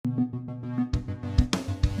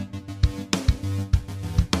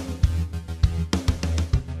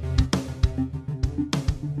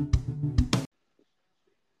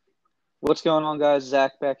What's going on, guys?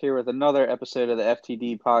 Zach back here with another episode of the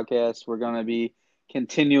FTD podcast. We're going to be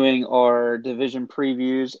continuing our division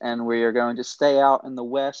previews, and we are going to stay out in the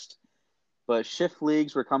West, but shift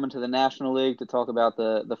leagues. We're coming to the National League to talk about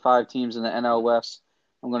the five teams in the NL West.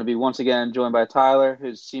 I'm going to be once again joined by Tyler,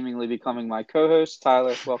 who's seemingly becoming my co-host.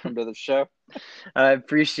 Tyler, welcome to the show. I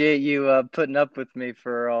appreciate you putting up with me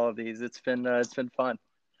for all of these. It's been fun.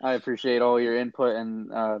 I appreciate all your input and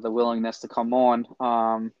the willingness to come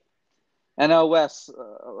on. NL West,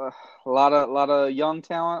 a lot of young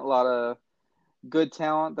talent, a lot of good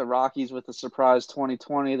talent. The Rockies with the surprise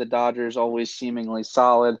 2020. The Dodgers always seemingly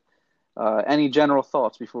solid. Any general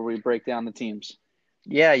thoughts before we break down the teams?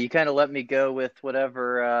 Yeah, you kind of let me go with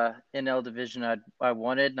whatever NL division I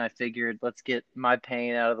wanted, and I figured let's get my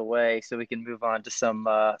pain out of the way so we can move on to some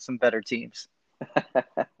better teams.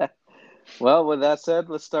 Well, with that said,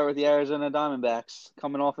 let's start with the Arizona Diamondbacks.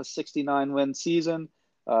 Coming off a 69-win season,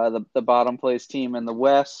 the bottom place team in the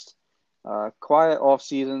West. Quiet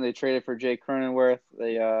offseason. They traded for Jake Cronenworth.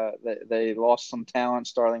 They lost some talent,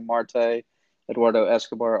 Starling Marte, Eduardo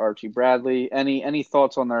Escobar, Archie Bradley. Any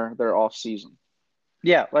thoughts on their offseason?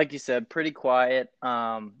 Yeah, like you said, pretty quiet.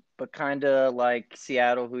 But kind of like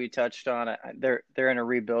Seattle, who you touched on. They're in a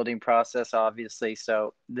rebuilding process, obviously.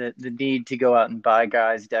 So the need to go out and buy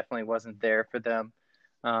guys definitely wasn't there for them.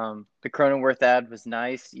 The Cronenworth ad was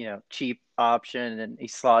nice, cheap option, and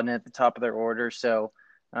he's slotting in at the top of their order. So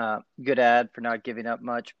good ad for not giving up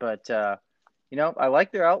much. But I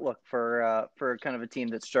like their outlook for kind of a team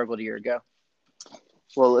that struggled a year ago.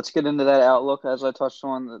 Well, let's get into that outlook. As I touched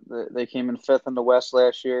on, they came in fifth in the West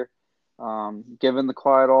last year. Given the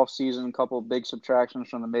quiet offseason, a couple of big subtractions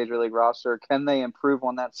from the major league roster, can they improve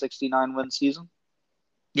on that 69-win season?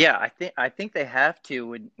 Yeah, I think they have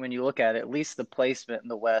to when you look at it, at least the placement in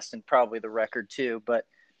the West and probably the record too. But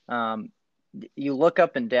um, you look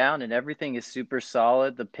up and down and everything is super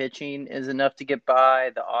solid. The pitching is enough to get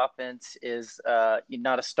by. The offense is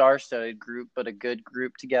not a star-studded group, but a good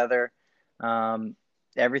group together. Um,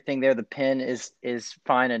 Everything there, the pin is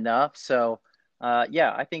fine enough. So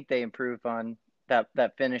yeah, I think they improve on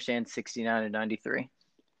that finish and 69 and 93.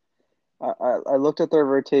 I looked at their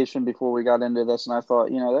rotation before we got into this, and I thought,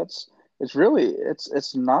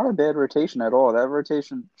 it's not a bad rotation at all. That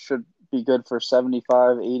rotation should be good for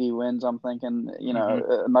 75, 80 wins. I'm thinking,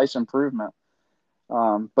 a nice improvement.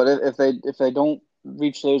 But if they don't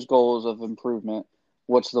reach those goals of improvement,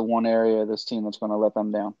 what's the one area of this team that's going to let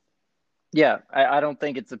them down? Yeah, I don't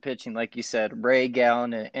think it's the pitching, like you said. Ray,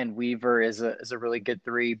 Gallen, and Weaver is a really good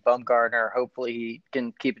three. Bumgarner, hopefully he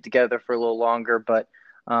can keep it together for a little longer, but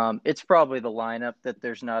it's probably the lineup that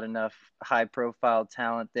there's not enough high profile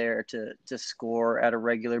talent there to score at a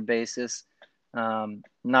regular basis.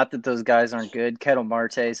 Not that those guys aren't good. Kettle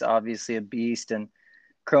Marte is obviously a beast, and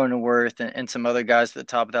Cronenworth and some other guys at the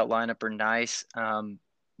top of that lineup are nice.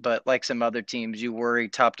 But like some other teams, you worry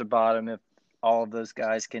top to bottom if all of those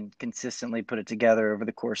guys can consistently put it together over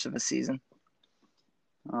the course of a season.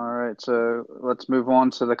 All right, so let's move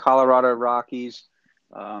on to the Colorado Rockies.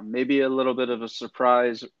 Maybe a little bit of a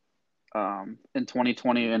surprise in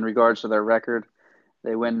 2020 in regards to their record.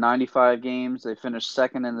 They win 95 games. They finished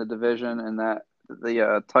second in the division, and that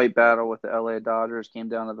the tight battle with the LA Dodgers came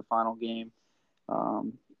down to the final game.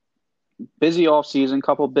 Um, Busy offseason,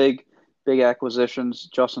 couple big acquisitions: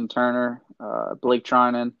 Justin Turner, Blake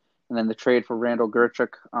Trinan, and then the trade for Randall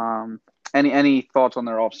Grichuk. Any thoughts on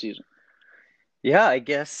their offseason? Yeah, I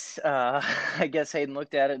guess Hayden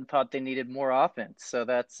looked at it and thought they needed more offense. So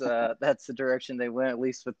that's the direction they went, at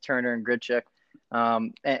least with Turner and Grichuk.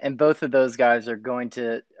 And both of those guys are going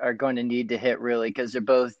to need to hit really because they're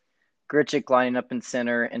both Grichuk lining up in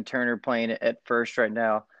center and Turner playing at first right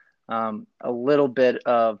now. A little bit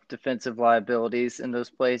of defensive liabilities in those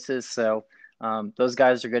places, so those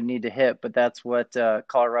guys are going to need to hit. But that's what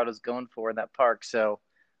Colorado's going for in that park. So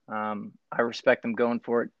I respect them going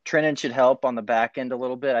for it. Trennan should help on the back end a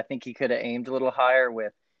little bit. I think he could have aimed a little higher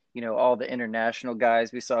with, all the international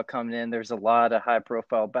guys we saw coming in. There's a lot of high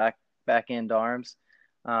profile back end arms.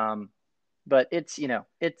 Um, but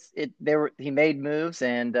he made moves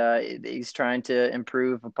and he's trying to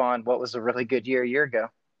improve upon what was a really good year a year ago.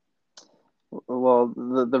 Well,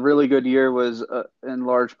 the really good year was in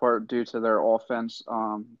large part due to their offense.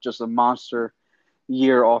 Just a monster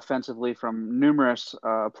year offensively from numerous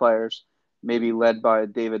players, maybe led by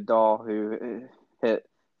David Dahl, who hit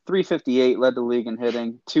 358, led the league in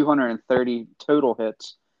hitting, 230 total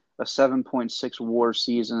hits, a 7.6 WAR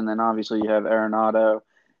season, and then obviously you have Arenado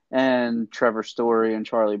and Trevor Story and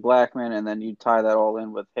Charlie Blackmon, and then you tie that all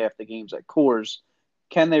in with half the games at Coors.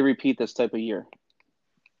 Can they repeat this type of year?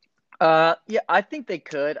 Yeah, I think they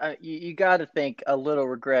could. You got to think a little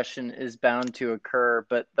regression is bound to occur,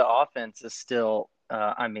 but the offense is still,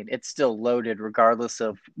 I mean, it's still loaded regardless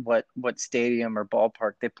of what stadium or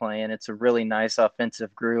ballpark they play in. It's a really nice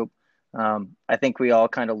offensive group. I think we all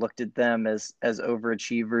kind of looked at them as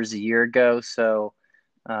overachievers a year ago, so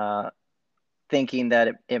uh, thinking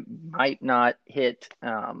that it might not hit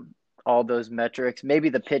all those metrics. Maybe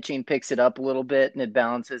the pitching picks it up a little bit and it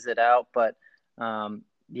balances it out, but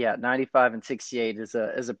yeah, 95 and 68 is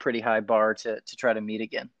a pretty high bar to try to meet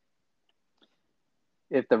again.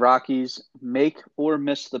 If the Rockies make or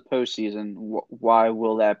miss the postseason, why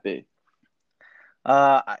will that be?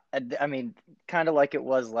 I mean, kind of like it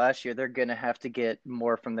was last year, they're going to have to get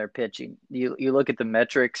more from their pitching. You look at the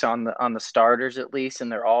metrics on the starters at least,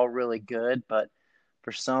 and they're all really good, but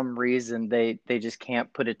for some reason they just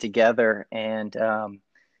can't put it together. And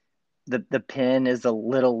the pin is a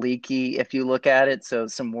little leaky if you look at it, so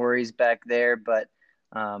some worries back there. But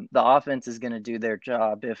the offense is going to do their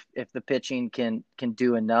job. If the pitching can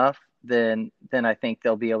do enough, then I think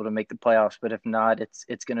they'll be able to make the playoffs. But if not,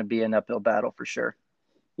 it's going to be an uphill battle for sure.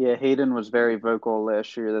 Yeah, Hayden was very vocal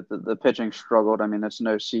last year that the pitching struggled. I mean, it's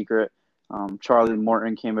no secret. Charlie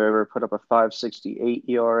Morton came over, put up a 5.68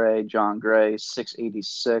 ERA. John Gray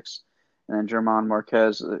 6.86, and then German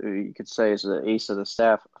Marquez, you could say, is the ace of the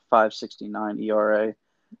staff, 5.69 ERA.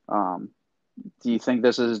 Um, do you think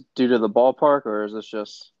this is due to the ballpark, or is this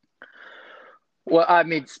just? Well, I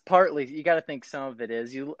mean, it's partly you got to think some of it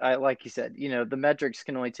is like you said, the metrics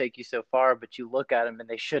can only take you so far, but you look at them and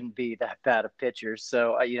they shouldn't be that bad of pitchers.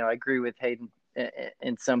 So, I agree with Hayden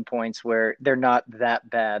in some points where they're not that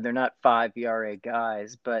bad. They're not 5 ERA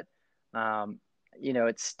guys, but um,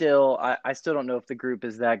 it's still I still don't know if the group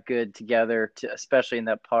is that good together to, especially in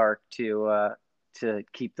that park, to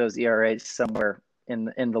keep those ERAs somewhere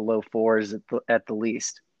in the low fours at the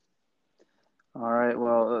least. All right.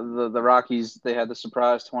 Well, the Rockies, they had the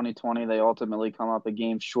surprise 2020. They ultimately come up a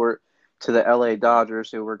game short to the LA Dodgers,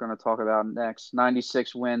 who we're going to talk about next.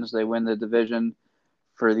 96 wins. They win the division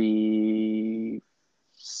for the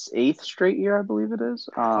eighth straight year, I believe it is.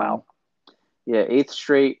 Wow. Yeah, eighth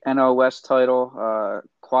straight NL West title.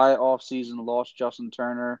 Quiet offseason, lost Justin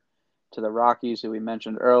Turner to the Rockies, who we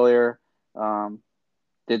mentioned earlier. Um,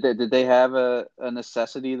 did they have a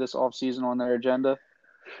necessity this offseason on their agenda?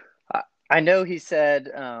 I know he said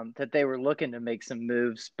that they were looking to make some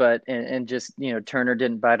moves, but and just Turner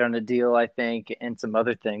didn't bite on a deal, I think, and some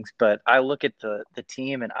other things. But I look at the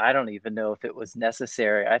team, and I don't even know if it was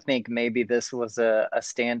necessary. I think maybe this was a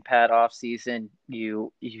stand pat off season.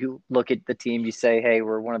 You look at the team, you say, hey,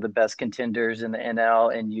 we're one of the best contenders in the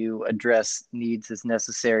NL, and you address needs as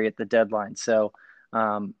necessary at the deadline. So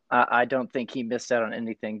I don't think he missed out on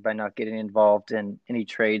anything by not getting involved in any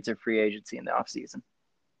trades or free agency in the offseason.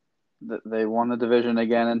 They won the division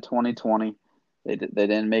again in 2020. They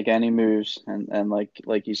didn't make any moves, and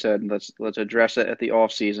like you said, let's address it at the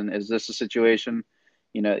off season. Is this a situation,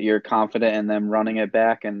 you're confident in them running it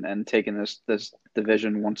back and taking this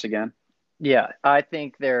division once again? Yeah, I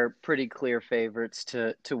think they're pretty clear favorites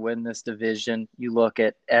to win this division. You look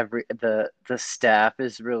at the staff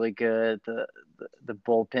is really good. The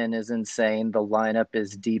bullpen is insane. The lineup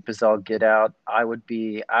is deep as all get out. I would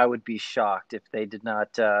be shocked if they did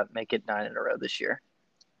not make it 9 in a row this year.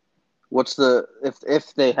 What's the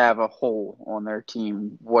if they have a hole on their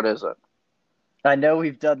team, what is it? I know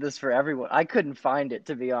we've done this for everyone. I couldn't find it,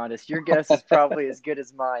 to be honest. Your guess is probably as good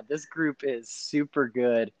as mine. This group is super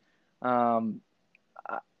good. Um,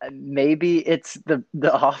 Maybe it's the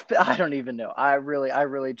off. I don't even know. I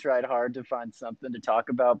really tried hard to find something to talk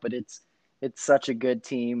about, but it's such a good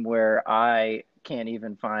team where I can't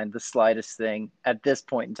even find the slightest thing at this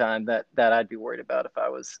point in time that I'd be worried about if I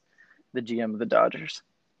was the GM of the Dodgers.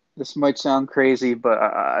 This might sound crazy, but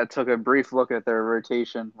I took a brief look at their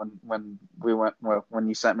rotation when we went well, when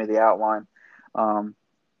you sent me the outline. Um,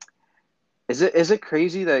 is it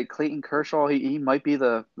crazy that Clayton Kershaw he might be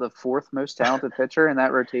the fourth most talented pitcher in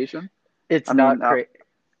that rotation? It's I mean, not crazy.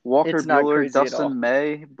 Walker It's not Bueller, crazy at all. Dustin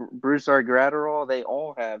May, Brusdar Graterol, they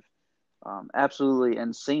all have absolutely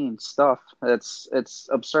insane stuff. It's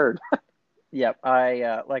absurd. Yep,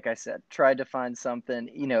 I like I said, tried to find something.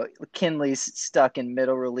 Kinley's stuck in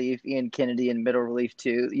middle relief, Ian Kennedy in middle relief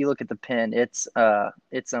too. You look at the pin, it's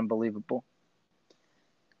unbelievable.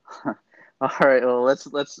 All right, well let's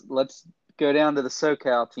go down to the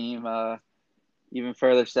SoCal team. Even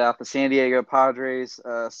further south, the San Diego Padres,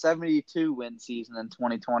 72 win season in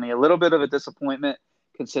 2020. A little bit of a disappointment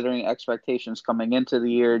considering expectations coming into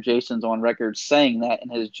the year. Jason's on record saying that in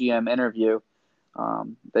his GM interview.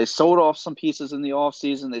 They sold off some pieces in the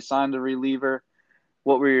offseason. They signed a reliever.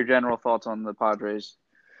 what were your general thoughts on the Padres?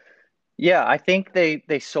 Yeah, I think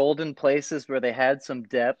they sold in places where they had some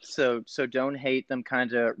depth, so don't hate them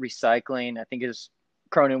kind of recycling. I think it's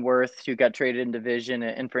Cronenworth who got traded in division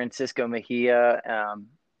and Francisco Mejia.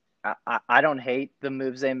 I don't hate the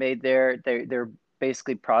moves they made there. They're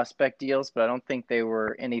basically prospect deals, but I don't think they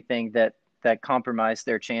were anything that compromised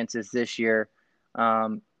their chances this year.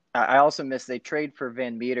 Um, I also miss they trade for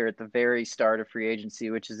Van Meter at the very start of free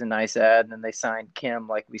agency, which is a nice ad, and then they signed Kim,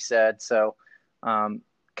 like we said. So um,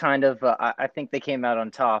 kind of, I think they came out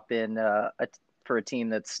on top for a team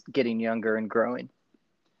that's getting younger and growing.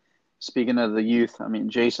 Speaking of the youth, I mean,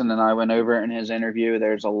 Jason and I went over it in his interview.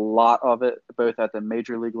 There's a lot of it, both at the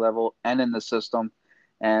major league level and in the system,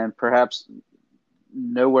 and perhaps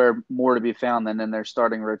nowhere more to be found than in their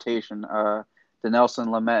starting rotation. Dinelson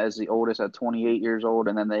Lamet is the oldest at 28 years old,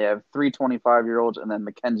 and then they have three 25-year-olds, and then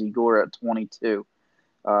Mackenzie Gore at 22.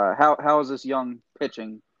 How is this young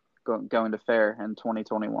pitching going to fare in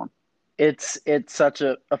 2021? It's such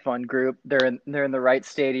a fun group. They're in the right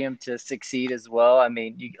stadium to succeed as well. I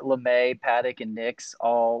mean, LeMay, Paddock, and Nix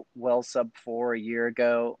all well sub 4 a year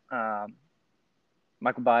ago.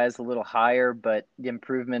 Michael Baez a little higher, but the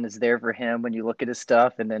improvement is there for him when you look at his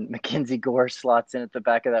stuff. And then Mackenzie Gore slots in at the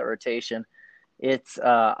back of that rotation.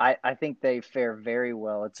 I think they fare very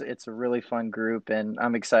well. It's a really fun group, and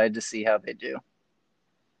I'm excited to see how they do.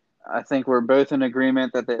 I think we're both in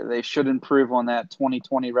agreement that they should improve on that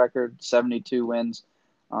 2020 record, 72 wins.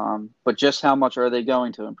 But just how much are they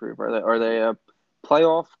going to improve? Are they a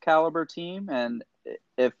playoff caliber team? And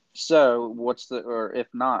if so, or if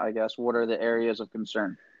not, I guess, what are the areas of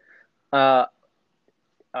concern? Uh,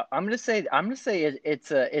 I'm gonna say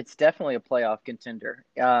it's definitely a playoff contender.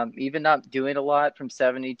 Even not doing a lot from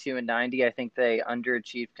 72 and 90, I think they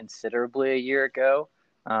underachieved considerably a year ago,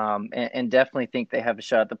 and definitely think they have a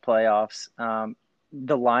shot at the playoffs.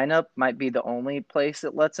 The lineup might be the only place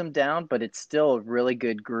that lets them down, but it's still a really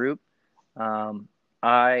good group. Um,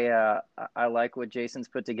 I like what Jason's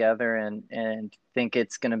put together, and think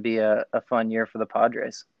it's going to be a fun year for the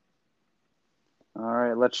Padres. All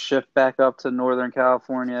right, let's shift back up to Northern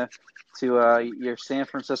California to your San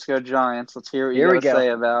Francisco Giants. Let's hear what you Here got we to go. say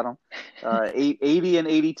about them. 80 and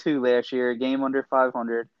 82 last year, a game under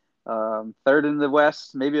 500. Third in the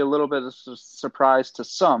West, maybe a little bit of surprise to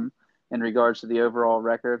some in regards to the overall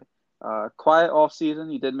record. Quiet off season.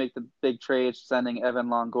 You did make the big trade, sending Evan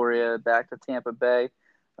Longoria back to Tampa Bay.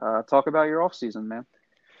 Talk about your off season, man.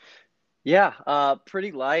 Yeah,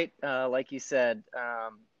 pretty light, like you said.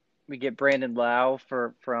 We get Brandon Lau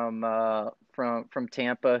from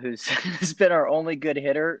Tampa, who's who's been our only good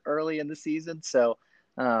hitter early in the season. So,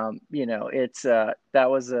 it's that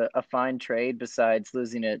was a fine trade. Besides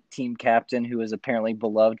losing a team captain who was apparently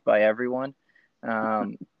beloved by everyone,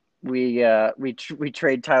 um, we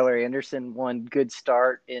trade Tyler Anderson, one good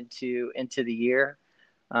start into the year.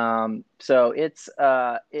 So it's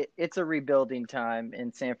a rebuilding time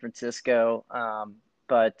in San Francisco,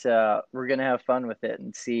 but we're gonna have fun with it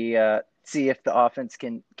and see if the offense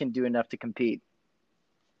can do enough to compete.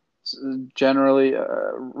 Generally,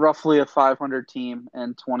 roughly a 500 team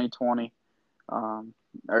in 2020. Um,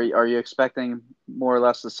 are you expecting more or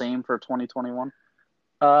less the same for 2021?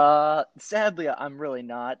 Sadly, I'm really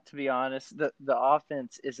not, to be honest. The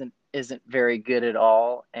offense isn't very good at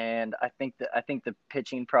all, and I think the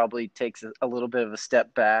pitching probably takes a little bit of a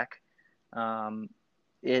step back. Um,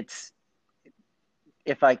 it's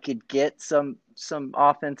if I could get some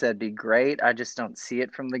offense, that'd be great. I just don't see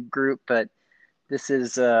it from the group. But this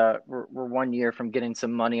is we're 1 year from getting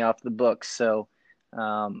some money off the books, so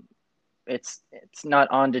um, it's not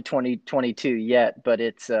on to 2022 yet. But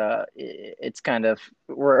it's kind of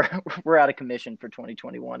we're we're out of commission for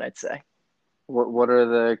 2021, I'd say. What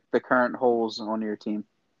are the current holes on your team?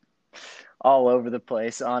 All over the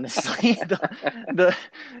place, honestly. The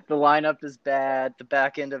the lineup is bad. The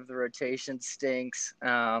back end of the rotation stinks.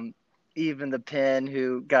 Even the pen,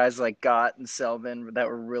 who guys like Gott and Selvin that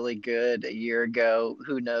were really good a year ago,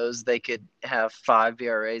 who knows, they could have 5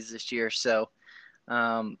 ERAs this year. So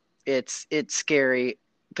it's scary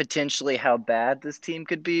potentially how bad this team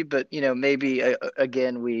could be. But maybe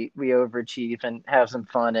again we overachieve and have some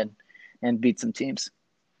fun and beat some teams.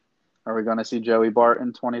 Are we going to see Joey Bart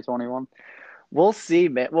in 2021? We'll see,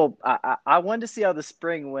 man. Well, I wanted to see how the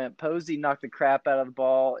spring went. Posey knocked the crap out of the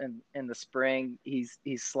ball in the spring. He's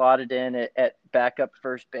slotted in at backup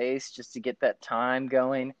first base just to get that time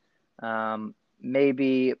going.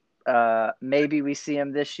 Maybe we see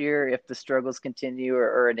him this year if the struggles continue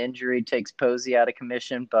or an injury takes Posey out of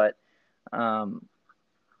commission. But um,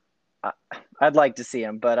 I, I'd like to see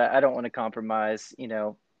him, but I don't want to compromise.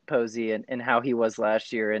 Posey and how he was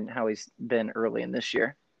last year and how he's been early in this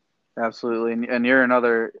year. Absolutely, and you're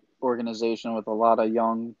another organization with a lot of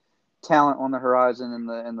young talent on the horizon in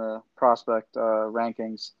the prospect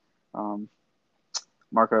rankings. Um,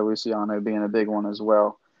 Marco Luciano being a big one as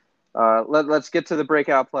well. Let's get to the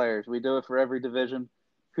breakout players. We do it for every division.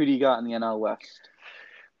 Who do you got in the NL West?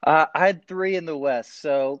 I had three in the West.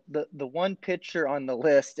 So the one pitcher on the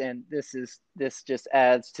list, and this just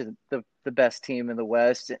adds to the best team in the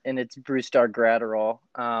West, and it's Brusdar Graterol.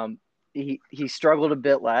 He struggled a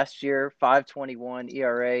bit last year, 5.21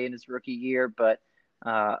 ERA in his rookie year, but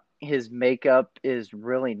his makeup is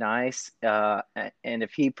really nice. And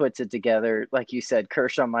if he puts it together, like you said,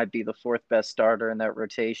 Kershaw might be the fourth best starter in that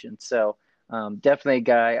rotation. So definitely a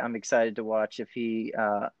guy I'm excited to watch if he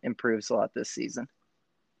improves a lot this season.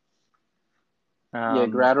 Yeah,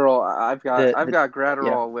 Um, Gratterall. I've the got yeah,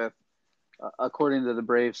 Gratterall with, according to the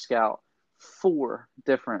Brave Scout, four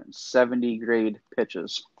different 70 grade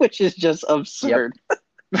pitches, which is just yep, absurd.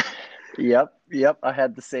 yep. I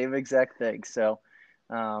had the same exact thing. So,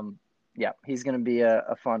 um, yeah, he's going to be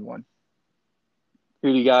a fun one.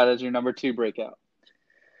 Who do you got as your number two breakout?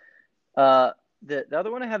 Uh, the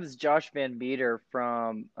other one I have is Josh Van Meter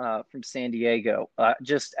from San Diego.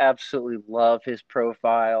 Just absolutely love his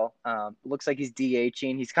profile. Looks like he's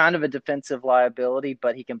DHing. He's kind of a defensive liability,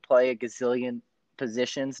 but he can play a gazillion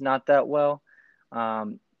positions not that well.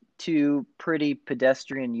 Um, Two pretty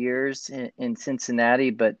pedestrian years in Cincinnati,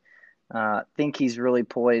 but think he's really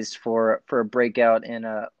poised for a breakout in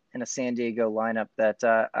a San Diego lineup that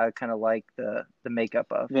I kind of like the makeup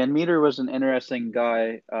of. Van Meter was an interesting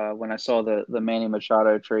guy when I saw the Manny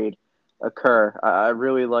Machado trade occur. I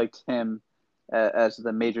really liked him as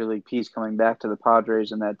the major league piece coming back to the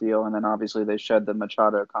Padres in that deal, and then obviously they shed the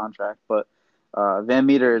Machado contract. But Van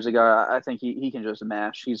Meter is a guy I think he can just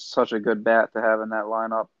mash. He's such a good bat to have in that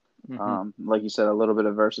lineup. Hmm. Like you said, a little bit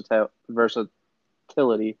of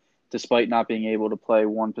versatility, despite not being able to play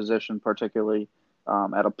one position particularly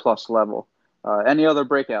at a plus level. Any other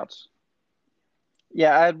breakouts?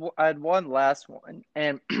 Yeah, I had one last one,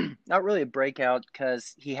 and not really a breakout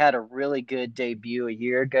because he had a really good debut a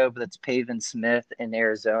year ago, but that's Pavin Smith in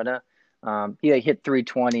Arizona. He hit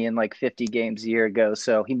 320 in like 50 games a year ago,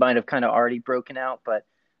 so he might have kind of already broken out, but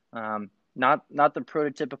not the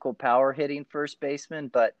prototypical power hitting first baseman.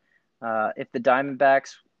 But if the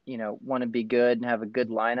Diamondbacks, want to be good and have a good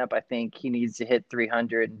lineup, I think he needs to hit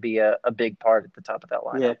 300 and be a big part at the top of that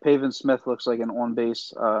Yeah, lineup. Pavin Smith looks like an on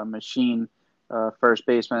base machine, first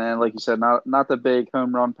baseman, and like you said, not the big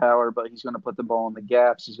home run power, but he's going to put the ball in the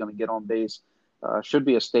gaps. He's going to get on base. Should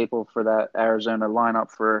be a staple for that Arizona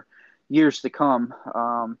lineup for years to come.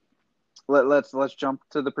 Let's jump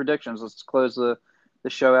to the predictions. Let's close the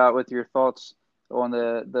show out with your thoughts on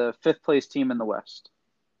the fifth place team in the West.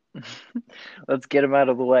 Let's get them out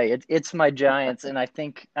of the way. It's my Giants, and I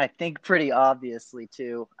think pretty obviously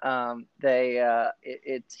too.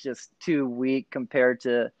 It's just too weak compared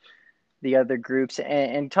to the other groups.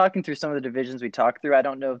 And talking through some of the divisions we talked through, I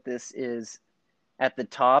don't know if this is at the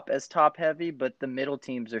top as top heavy, but the middle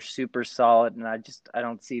teams are super solid, and I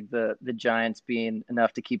don't see the Giants being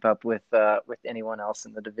enough to keep up with anyone else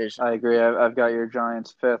in the division. I agree. I've got your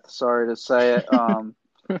Giants fifth. Sorry to say it,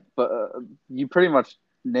 but you pretty much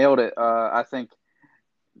nailed it. I think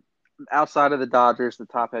outside of the Dodgers, the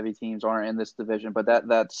top heavy teams aren't in this division, but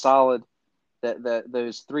that solid that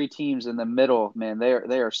those three teams in the middle, man, they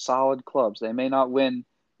are solid clubs. They may not win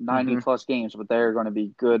 90 Hmm. plus games, but they are going to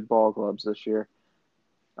be good ball clubs this year.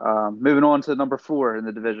 Moving on to number four in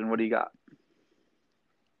the division, what do you got?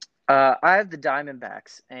 I have the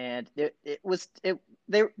Diamondbacks, and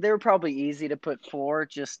they were probably easy to put four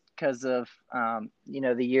just because of the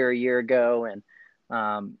year a year ago and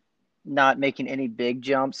um, not making any big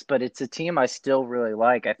jumps. But it's a team I still really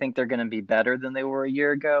like. I think they're going to be better than they were a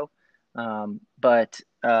year ago, but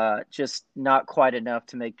just not quite enough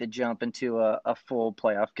to make the jump into a full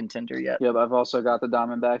playoff contender yet. Yep, I've also got the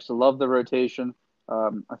Diamondbacks. I love the rotation.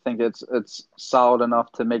 I think it's solid enough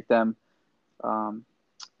to make them um,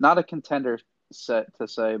 not a contender set to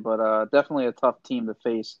say, but definitely a tough team to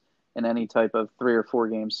face in any type of 3 or 4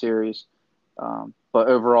 game series. But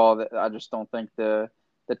overall, I just don't think the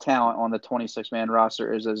talent on the 26-man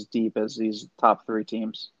roster is as deep as these top three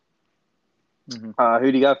teams. Mm-hmm.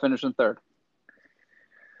 Who do you got finishing third?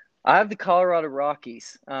 I have the Colorado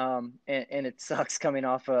Rockies, and it sucks coming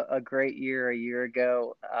off a great year a year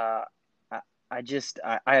ago. I,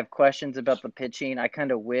 I have questions about the pitching. I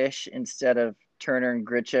kind of wish instead of Turner and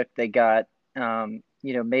Grichuk, they got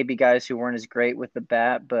maybe guys who weren't as great with the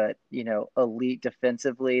bat, but elite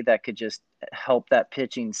defensively that could just help that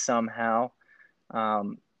pitching somehow.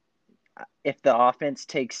 if the offense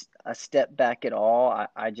takes a step back at all,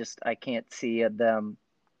 I can't see them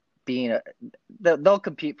being they'll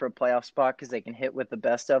compete for a playoff spot because they can hit with the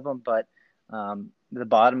best of them, but the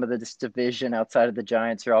bottom of this division outside of the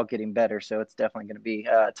Giants are all getting better, so it's definitely going to be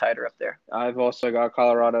tighter up there. I've also got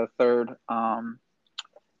Colorado third.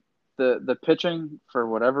 The pitching, for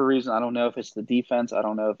whatever reason, I don't know if it's the defense. I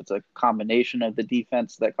don't know if it's a combination of the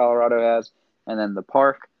defense that Colorado has and then the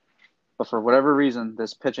park. But for whatever reason,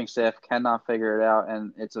 this pitching staff cannot figure it out,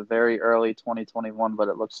 and it's a very early 2021, but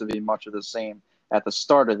it looks to be much of the same at the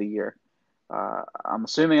start of the year. I'm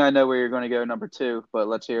assuming I know where you're going to go number two, but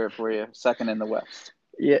let's hear it for you. Second in the West.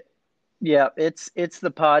 Yeah, yeah, it's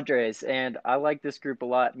the Padres, and I like this group a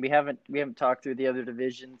lot. We haven't talked through the other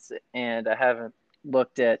divisions, and I haven't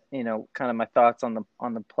looked at kind of my thoughts on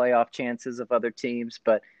the playoff chances of other teams.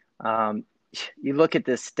 But um, you look at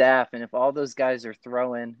this staff, and if all those guys are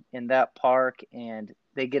throwing in that park, and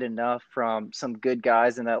they get enough from some good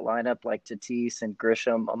guys in that lineup like Tatis and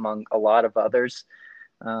Grisham, among a lot of others,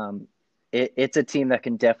 um, it's a team that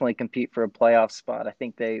can definitely compete for a playoff spot. I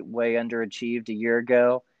think they way underachieved a year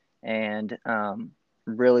ago, and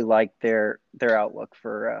really like their outlook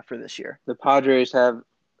for this year. The Padres have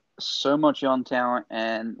so much young talent,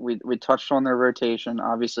 and we touched on their rotation.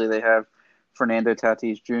 Obviously, they have Fernando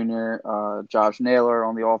Tatis Jr., Josh Naylor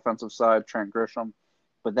on the offensive side, Trent Grisham.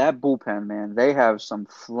 But that bullpen, man, they have some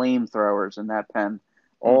flamethrowers in that pen.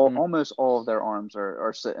 Hmm. Almost all of their arms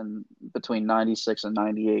are sitting between 96 and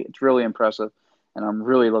 98. It's really impressive, and I'm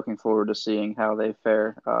really looking forward to seeing how they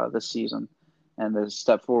fare this season and the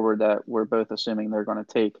step forward that we're both assuming they're going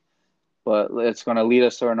to take. But it's going to lead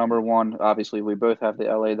us to our number one. Obviously, we both have the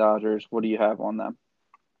LA Dodgers. What do you have on them?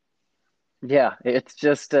 Yeah, it's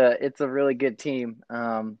just it's a really good team.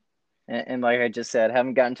 And like I just said,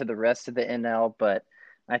 haven't gotten to the rest of the NL, but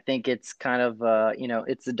I think it's kind of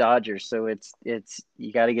it's the Dodgers, so it's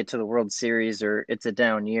you got to get to the World Series or it's a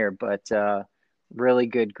down year. But really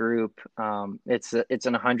good group. It's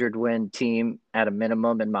an 100 win team at a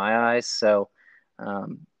minimum in my eyes. So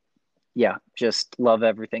um, yeah, just love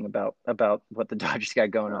everything about what the Dodgers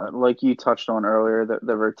got going on. Like you touched on earlier,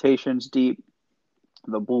 the rotation's deep,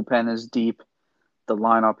 the bullpen is deep, the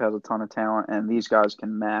lineup has a ton of talent, and these guys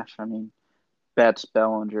can mash. I mean, Betts,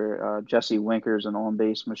 Bellinger, Jesse Winker's an on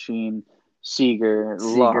base machine, Seager,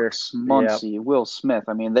 Seager, Lux, yeah. Muncy, Will Smith.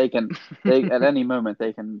 I mean, they at any moment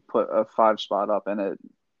they can put a five spot up, and it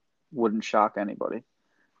wouldn't shock anybody.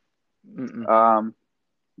 Mm-mm. Um,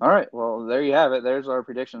 all right, well there you have it. There's our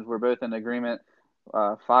predictions. We're both in agreement,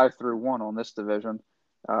 5-1 on this division.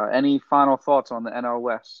 Any final thoughts on the NL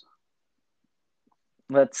West?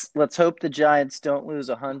 Let's hope the Giants don't lose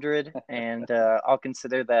 100, and I'll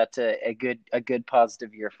consider that a good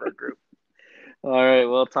positive year for a group. All right.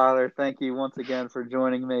 Well, Tyler, thank you once again for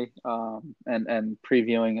joining me and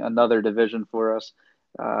previewing another division for us.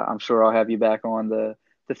 I'm sure I'll have you back on to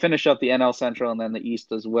finish up the NL Central and then the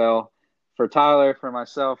East as well. For Tyler, for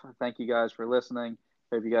myself, thank you guys for listening.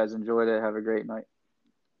 Hope you guys enjoyed it. Have a great night.